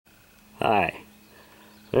Hi.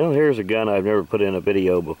 Well, here's a gun I've never put in a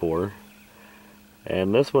video before.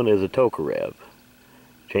 And this one is a Tokarev.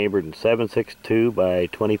 Chambered in 7.62 by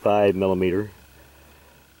 25 millimeter.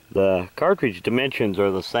 The cartridge dimensions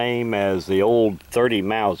are the same as the old 30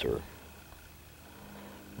 Mauser.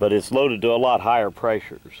 But it's loaded to a lot higher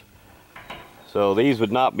pressures. So these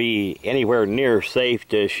would not be anywhere near safe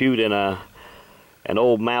to shoot in an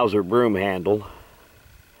old Mauser broom handle.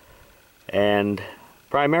 And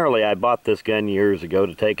primarily I bought this gun years ago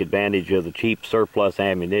to take advantage of the cheap surplus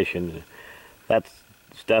ammunition. That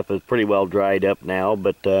stuff is pretty well dried up now,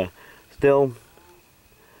 but still,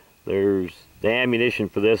 the ammunition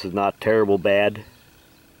for this is not terrible bad.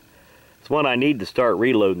 It's one I need to start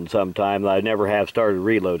reloading sometime that I never have started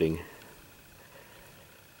reloading.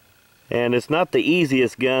 And it's not the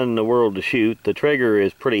easiest gun in the world to shoot. The trigger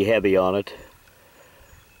is pretty heavy on it.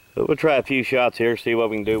 But we'll try a few shots here, see what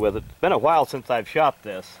we can do with it. It's been a while since I've shot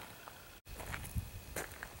this.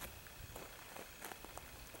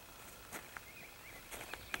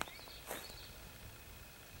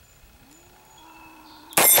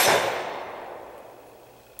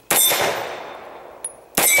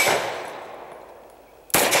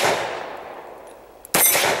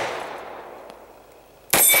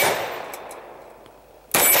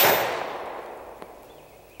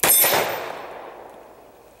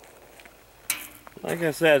 Like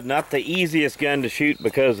I said, not the easiest gun to shoot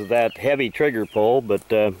because of that heavy trigger pull, but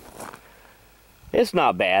it's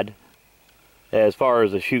not bad as far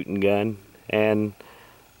as a shooting gun. And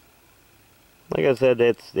like I said,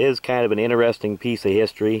 it is kind of an interesting piece of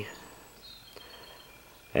history.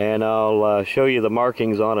 And I'll show you the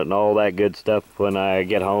markings on it and all that good stuff when I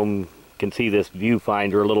get home. Can see this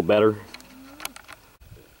viewfinder a little better.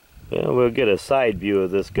 Well, we'll get a side view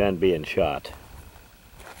of this gun being shot.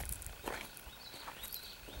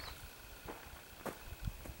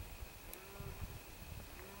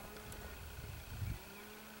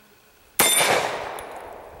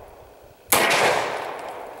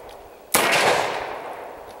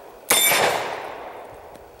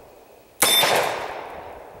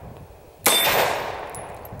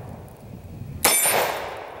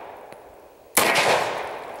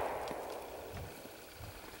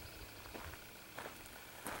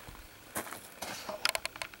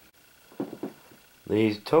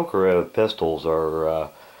 These Tokarev pistols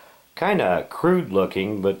are kind of crude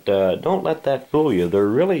looking, but don't let that fool you. They're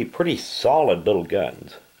really pretty solid little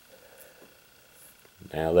guns.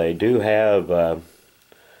 Now they do have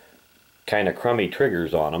kind of crummy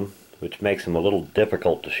triggers on them, which makes them a little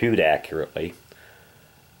difficult to shoot accurately.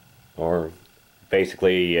 Or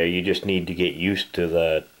basically you just need to get used to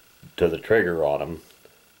the trigger on them.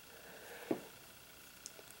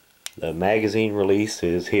 The magazine release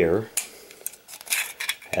is here.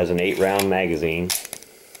 Has an 8-round magazine.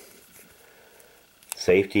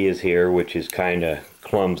 Safety is here, which is kind of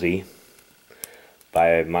clumsy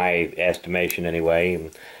by my estimation anyway.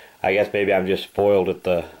 I guess maybe I'm just spoiled at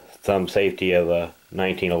the thumb safety of a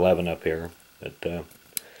 1911 up here. But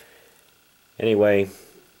anyway,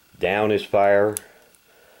 down is fire,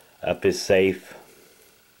 up is safe.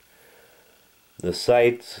 The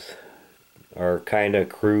sights are kind of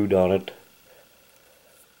crude on it,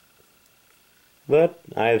 but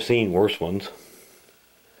I have seen worse ones.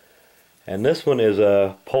 And this one is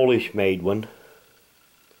a Polish made one,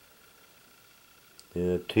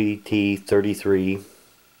 the TT-33.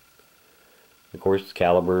 Of course the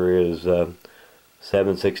caliber is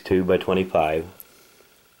 7.62 by 25.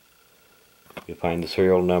 You find the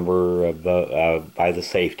serial number by the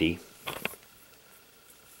safety.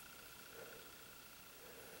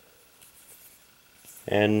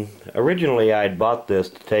 And originally I'd bought this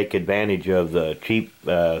to take advantage of the cheap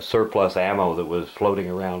surplus ammo that was floating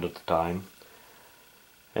around at the time.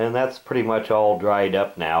 And that's pretty much all dried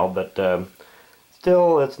up now, but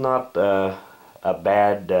still it's not a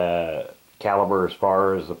bad caliber as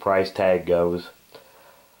far as the price tag goes.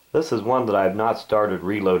 This is one that I've not started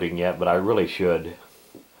reloading yet, but I really should.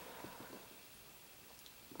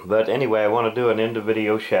 But anyway, I want to do an end of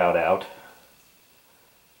video shout out.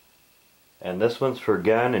 And this one's for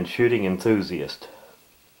Gun Shooting Enthusiast.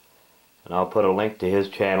 And I'll put a link to his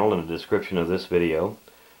channel in the description of this video.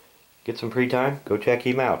 Get some free time, go check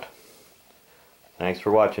him out. Thanks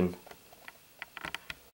for watching.